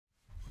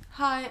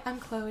Hi, I'm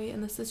Chloe,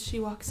 and this is She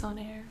Walks on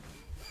Air.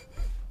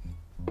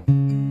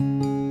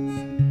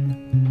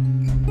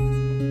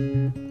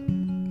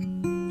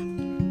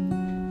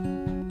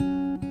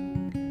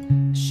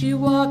 She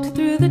walked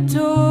through the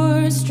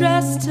doors,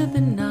 dressed to the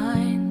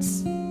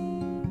nines.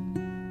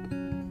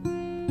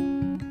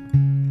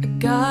 A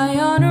guy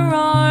on her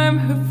arm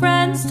her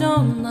friends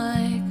don't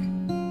like.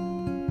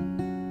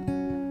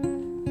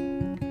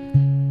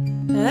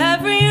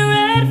 Every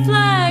red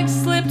flag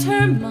slipped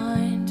her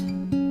mind.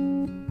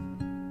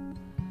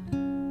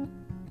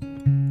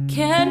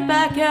 Can't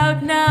back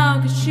out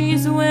now 'cause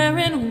she's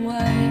wearing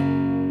white.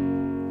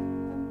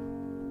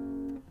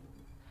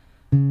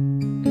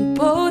 And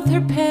both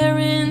her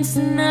parents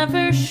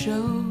never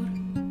showed.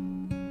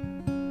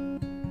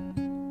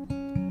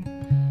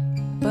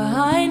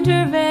 Behind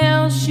her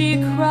veil she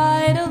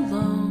cried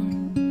alone.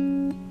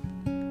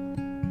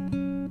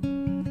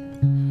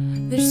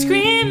 Their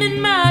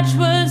screaming match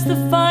was the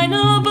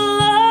final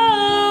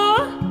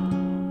blow,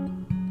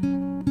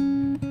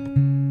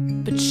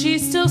 but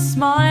she's still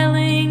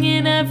smiling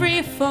in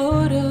every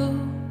photo.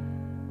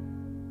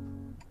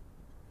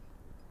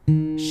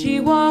 She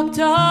walked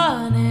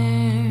on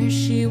air,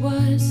 she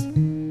was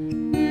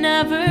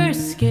never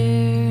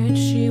scared.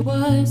 She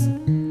was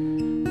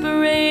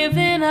brave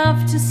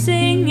enough to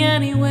sing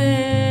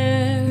anywhere.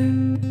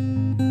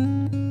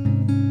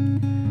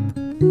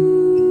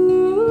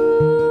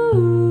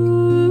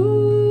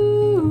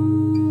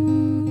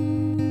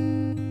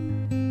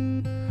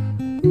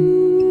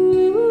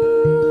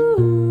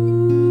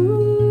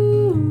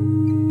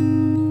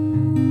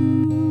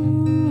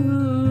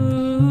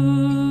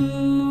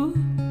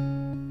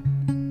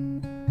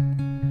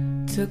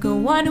 Took a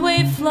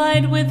one-way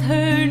flight with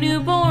her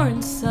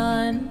newborn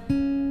son.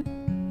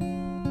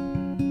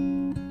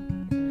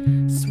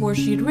 Swore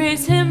she'd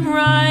raise him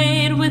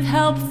right with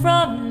help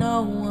from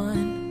no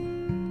one.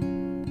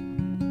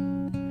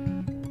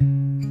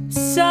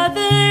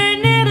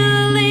 Southern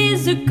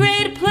Italy's a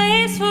great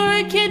place for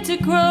a kid to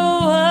grow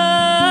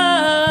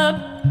up,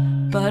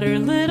 but her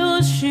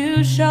little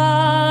shoe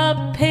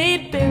shop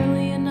paid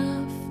barely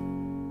enough.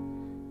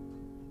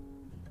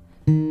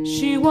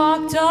 She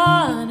walked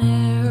on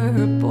air,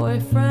 her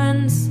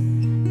boyfriends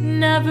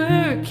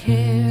never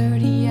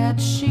cared, yet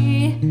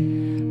she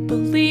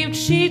believed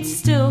she'd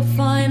still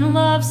find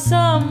love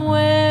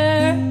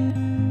somewhere.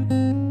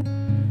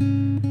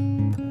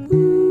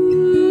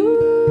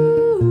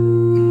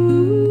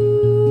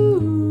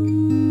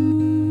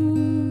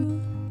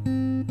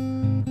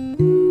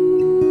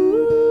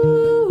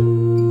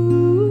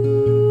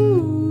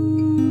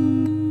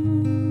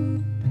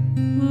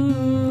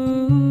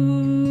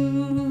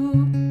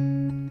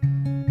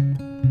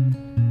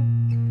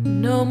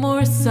 No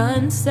more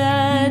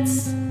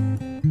sunsets,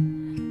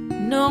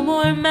 no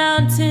more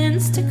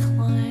mountains to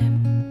climb,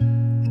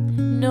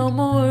 no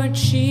more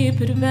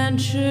cheap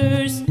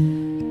adventures,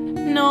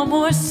 no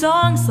more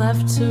songs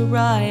left to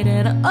write,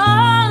 and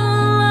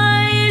all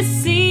I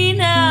see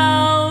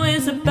now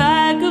is a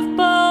bag of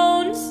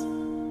bones,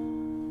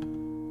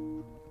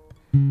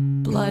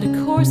 blood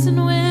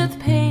coursing with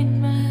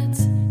pain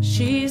meds.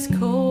 She's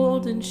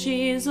cold and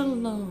she's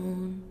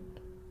alone,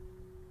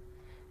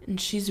 and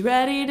she's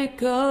ready to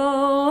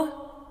go.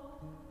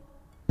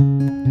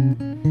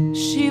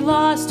 She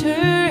lost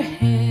her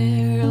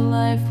hair,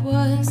 life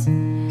was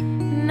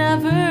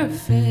never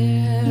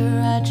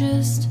fair. I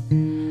just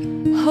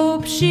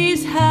hope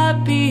she's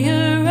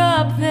happier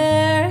up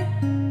there,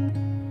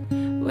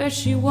 where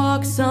she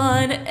walks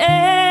on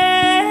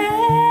air.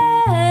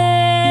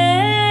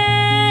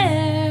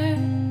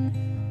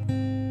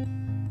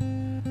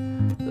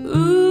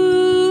 Ooh.